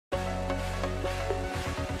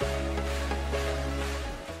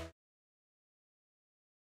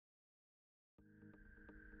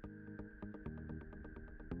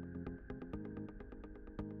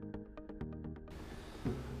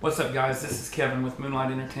What's up, guys? This is Kevin with Moonlight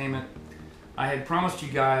Entertainment. I had promised you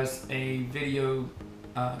guys a video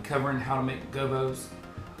covering how to make gobos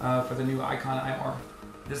for the new IKON IR.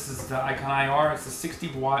 This is the IKON IR. It's a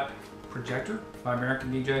 60 watt projector by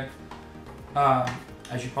American DJ.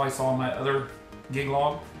 As you probably saw in my other gig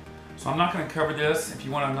log. So I'm not going to cover this. If you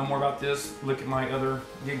want to know more about this, look at my other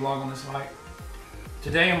gig log on the site.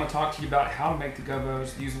 Today I'm going to talk to you about how to make the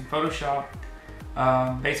gobos using Photoshop.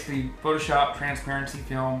 Basically Photoshop, transparency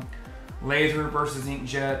film, laser versus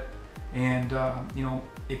inkjet, and you know,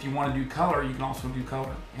 if you want to do color, you can also do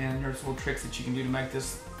color. And there's little tricks that you can do to make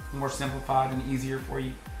this more simplified and easier for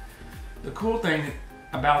you. The cool thing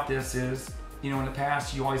about this is, you know, in the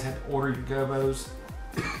past you always had to order your gobos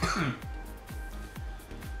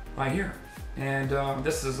right here, and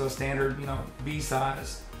this is a standard, you know, B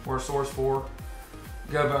size or Source 4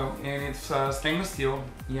 gobo, and it's stainless steel.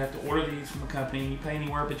 You have to order these from a company. You pay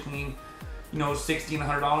anywhere between, you know, $60 and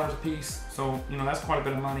 $100 a piece. So, you know, that's quite a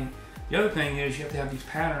bit of money. The other thing is you have to have these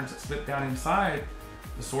patterns that slip down inside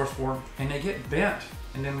the Source 4, and they get bent.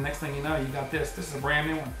 And then the next thing you know, you got this. This is a brand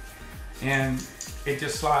new one, and it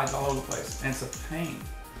just slides all over the place, and it's a pain.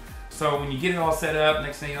 So when you get it all set up,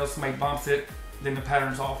 next thing you know, somebody bumps it, then the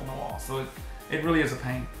pattern's off on the wall. So it really is a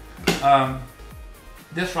pain.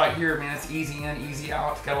 This right here, man, it's easy in, easy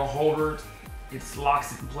out. It's got a holder, it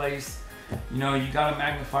locks it in place. You know, you got a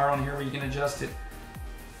magnifier on here where you can adjust it.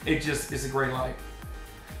 It just is a great light.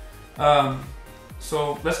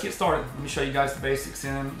 So let's get started. Let me show you guys the basics.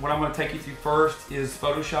 And what I'm going to take you through first is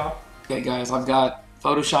Photoshop. Okay, guys, I've got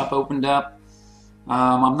Photoshop opened up.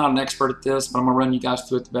 I'm not an expert at this, but I'm going to run you guys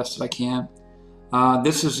through it the best that I can.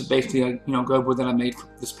 This is basically a gobo that I made for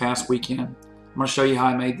this past weekend. I'm going to show you how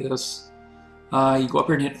I made this. You go up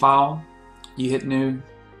here and hit File, you hit New,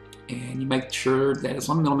 and you make sure that it's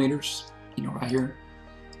on millimeters, you know, right here.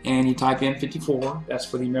 And you type in 54, that's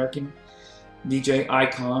for the American DJ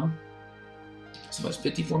IKON. So it's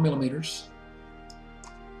 54 millimeters.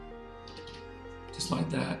 Just like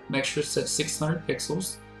that. Make sure it says 600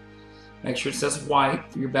 pixels. Make sure it says white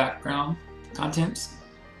for your background contents.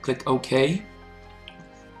 Click OK.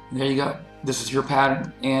 And there you go. This is your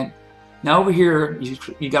pattern. And now over here, you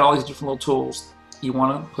got all these different little tools. You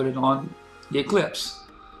want to put it on the Eclipse.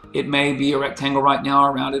 It may be a rectangle right now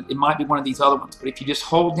around it. It might be one of these other ones. But if you just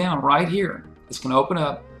hold down right here, it's going to open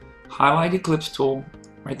up, highlight Eclipse Tool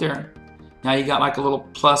right there. Now you got like a little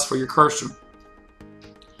plus for your cursor.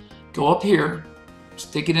 Go up here,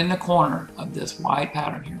 stick it in the corner of this white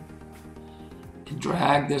pattern here, and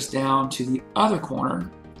drag this down to the other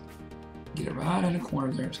corner. Get it right in the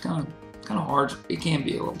corner there. It's kind of hard. It can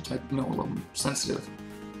be a little, a little sensitive.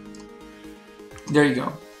 There you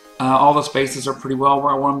go. All the spaces are pretty well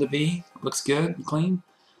where I want them to be. Looks good and clean.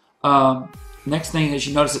 Next thing is,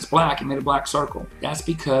 you notice it's black. It made a black circle. That's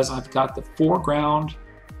because I've got the foreground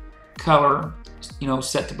color,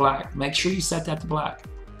 set to black. Make sure you set that to black.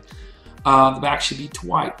 The back should be to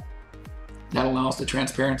white. That allows the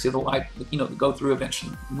transparency of the light, to go through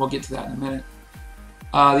eventually. And we'll get to that in a minute.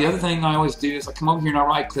 The other thing I always do is I come over here and I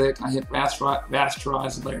right click, I hit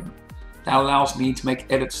rasterize layer. That allows me to make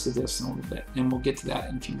edits to this in a little bit, and we'll get to that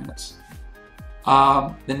in a few minutes.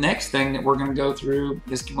 The next thing that we're going to go through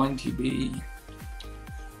is going to be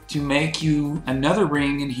to make you another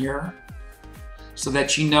ring in here so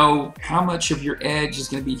that you know how much of your edge is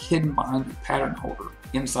going to be hidden behind the pattern holder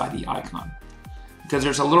inside the icon. Because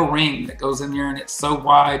there's a little ring that goes in there and it's so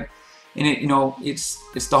wide, and it's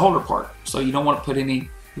the holder part, so you don't want to put any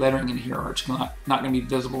lettering in here, or it's not going to be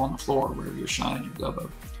visible on the floor where you're shining your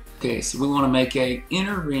gobo. Okay, so we want to make a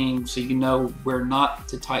inner ring so you know where not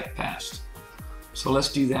to type past. So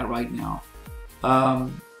let's do that right now.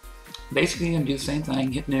 Basically, you're going to do the same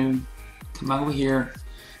thing. Hit New, come over here.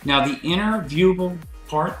 Now the inner viewable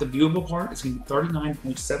part, is going to be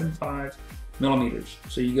 39.75 millimeters.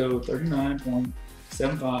 So you go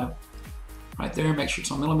 39.75. Right there, make sure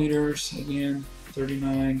it's on millimeters. Again,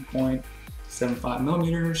 39.75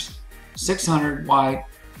 millimeters, 600 white.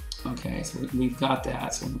 Okay, so we've got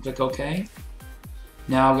that. So I'm gonna click OK.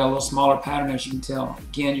 Now I've got a little smaller pattern, as you can tell.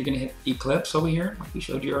 Again, you're gonna hit Eclipse over here, like we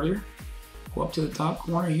showed you earlier. Go up to the top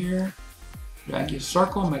corner here, drag your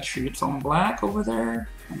circle, make sure it's on black over there,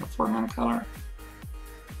 on the foreground color.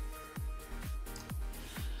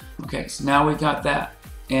 Okay, so now we've got that.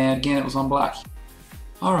 And again, it was on black.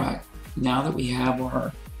 All right. Now that we have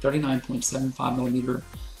our 39.75 millimeter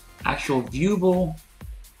actual viewable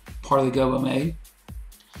part of the gobo made,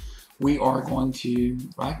 we are going to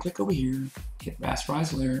right click over here, hit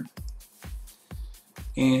rasterize layer,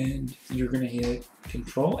 and you're going to hit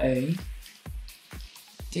Control A,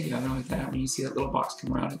 take it out like that. When you see that little box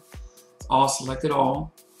come around it, all selected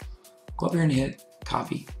all, Go up here and hit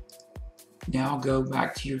copy. Now go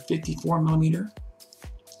back to your 54mm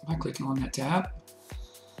by clicking on that tab.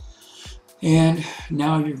 And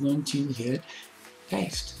now you're going to hit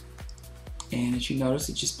paste. And as you notice,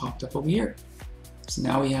 it just popped up over here. So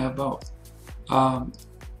now we have both.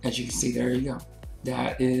 As you can see, there you go.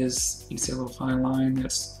 That is, you can see a little fine line.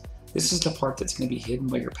 This is the part that's going to be hidden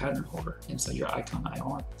by your pattern holder inside your IKON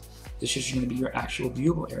IR. This is going to be your actual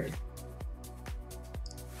viewable area.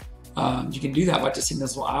 You can do that by just hitting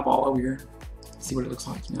this little eyeball over here. See what it looks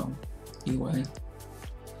like, you know, either way.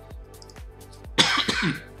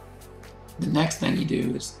 The next thing you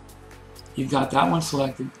do is, you've got that one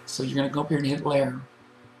selected, so you're going to go up here and hit layer.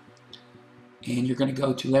 And you're going to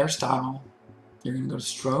go to layer style. You're going to go to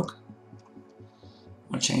stroke.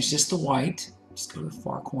 I'm going to change this to white. Just go to the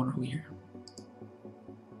far corner over here.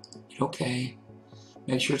 Hit OK.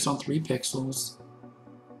 Make sure it's on 3 pixels.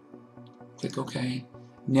 Click OK.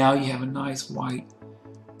 Now you have a nice white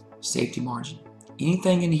safety margin.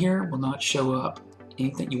 Anything in here will not show up.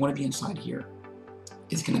 Anything you want to be inside here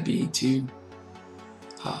is going to be to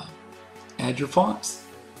add your fonts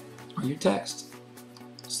or your text.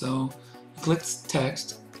 So click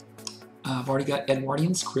text. I've already got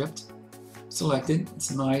Edwardian script selected.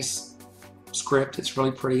 It's a nice script. It's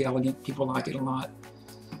really pretty, elegant. People like it a lot.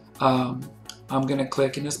 I'm going to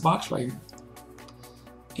click in this box right here.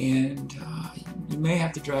 And you may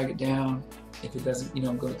have to drag it down if it doesn't, you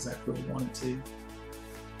know, go exactly where you want it to.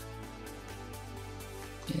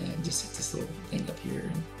 And just hit this little thing up here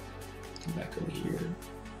and come back over here.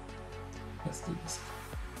 Let's do this.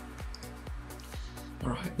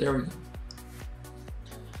 Alright, there we go.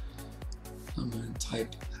 I'm going to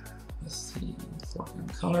type, let's see,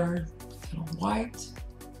 foreground color, put that on white.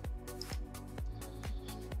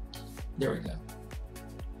 There we go.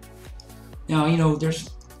 Now, you know, there's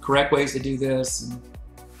correct ways to do this, and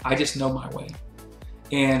I just know my way.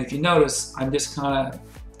 And if you notice, I'm just kind of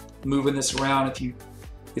moving this around. If you,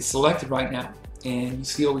 it's selected right now, and you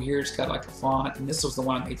see over here it's got like a font, and this was the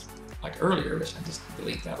one I made like earlier, which I just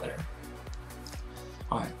delete that layer.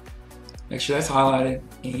 Alright, make sure that's highlighted,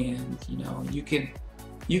 and you know, you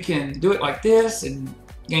can do it like this and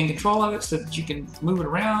gain control of it so that you can move it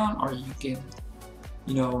around, or you can,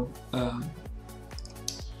 you know,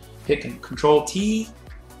 hit Control T,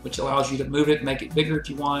 which allows you to move it and make it bigger if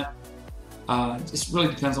you want. It just really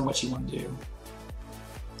depends on what you want to do.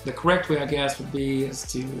 The correct way, I guess, would be is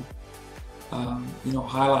to you know,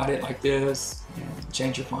 highlight it like this and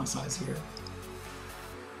change your font size here.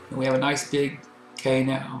 And we have a nice big K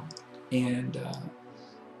now, and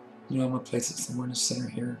you know, I'm going to place it somewhere in the center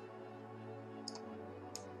here.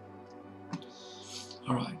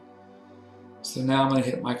 Alright, so now I'm going to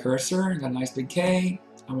hit my cursor and got a nice big K.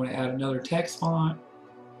 I'm going to add another text font.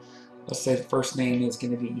 Let's say the first name is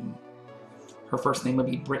going to be, her first name would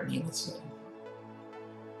be Brittany, let's say.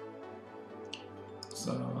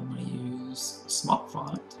 So I'm going to use small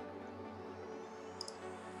font.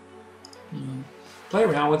 You know, play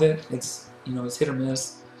around with it. It's, you know, it's hit or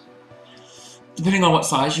miss. Depending on what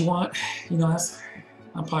size you want, you know, that's,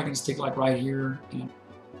 I'm probably going to stick like right here. And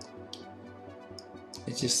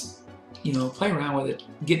it's just, you know, play around with it.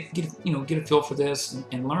 Get a feel for this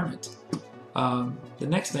and learn it. The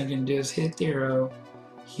next thing you're going to do is hit the arrow,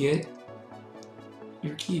 hit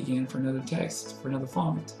your key again for another text, for another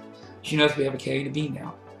font. As you notice, we have a K and a B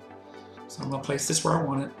now. So I'm going to place this where I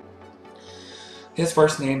want it. His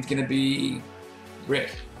first name is going to be Rick,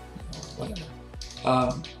 whatever.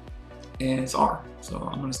 And it's R, so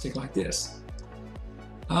I'm going to stick like this.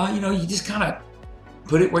 You know, you just kind of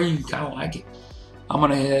put it where you kind of like it. I'm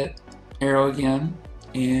going to hit arrow again,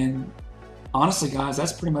 and honestly, guys,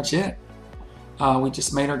 that's pretty much it. We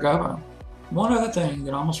just made our gobo. One other thing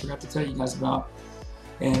that I almost forgot to tell you guys about,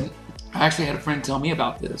 and I actually had a friend tell me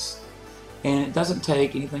about this, and it doesn't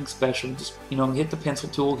take anything special. Just, you know, hit the pencil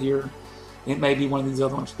tool here. It may be one of these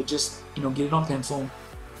other ones, but just, you know, get it on pencil.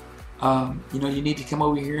 You know, you need to come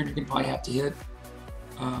over here, and you're going to probably have to hit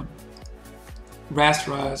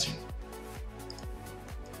rasterize,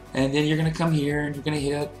 and then you're going to come here and you're going to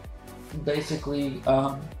hit basically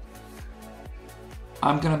I'm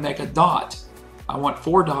going to make a dot. I want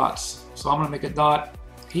 4 dots, so I'm going to make a dot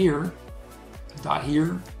here, a dot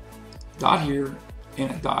here, dot here,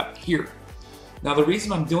 and a dot here. Now the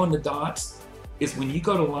reason I'm doing the dots is when you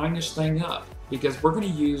go to line this thing up, because we're going to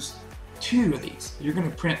use 2 of these. You're going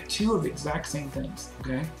to print 2 of the exact same things,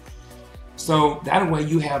 okay? So that way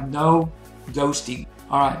you have no ghosting.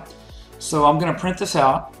 Alright, so I'm going to print this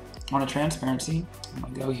out on a transparency. I'm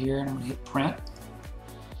going to go here and I'm going to hit print.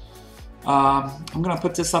 I'm gonna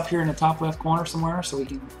put this up here in the top left corner somewhere so we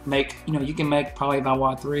can make, you can make probably about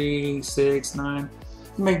what, 3, 6, 9. You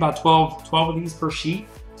can make about 12 of these per sheet.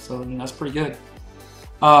 So that's pretty good.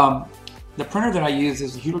 The printer that I use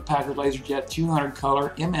is a Hewlett Packard LaserJet 200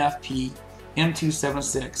 Color MFP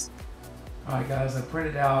M276. Alright guys, I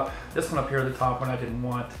printed out this one up here at the top when I didn't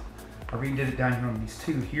want. I redid it down here on these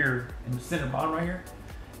two here in the center bottom right here.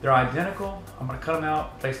 They're identical. I'm going to cut them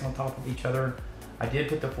out, place them on top of each other. I did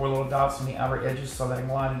put the 4 little dots on the outer edges so that I can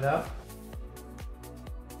line it up.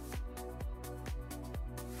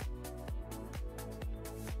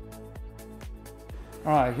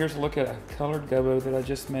 Alright, here's a look at a colored gobo that I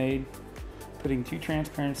just made. Putting 2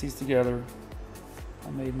 transparencies together.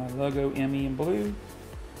 I made my logo ME in blue,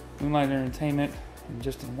 Moonlight Entertainment and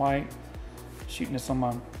just in white. Shooting this on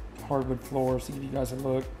my hardwood floor so give you guys a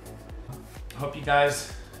look. Hope you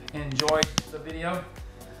guys enjoyed the video.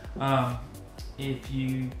 If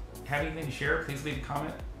you have anything to share, please leave a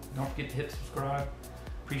comment. Don't forget to hit subscribe.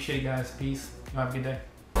 Appreciate you guys. Peace. You have a good day.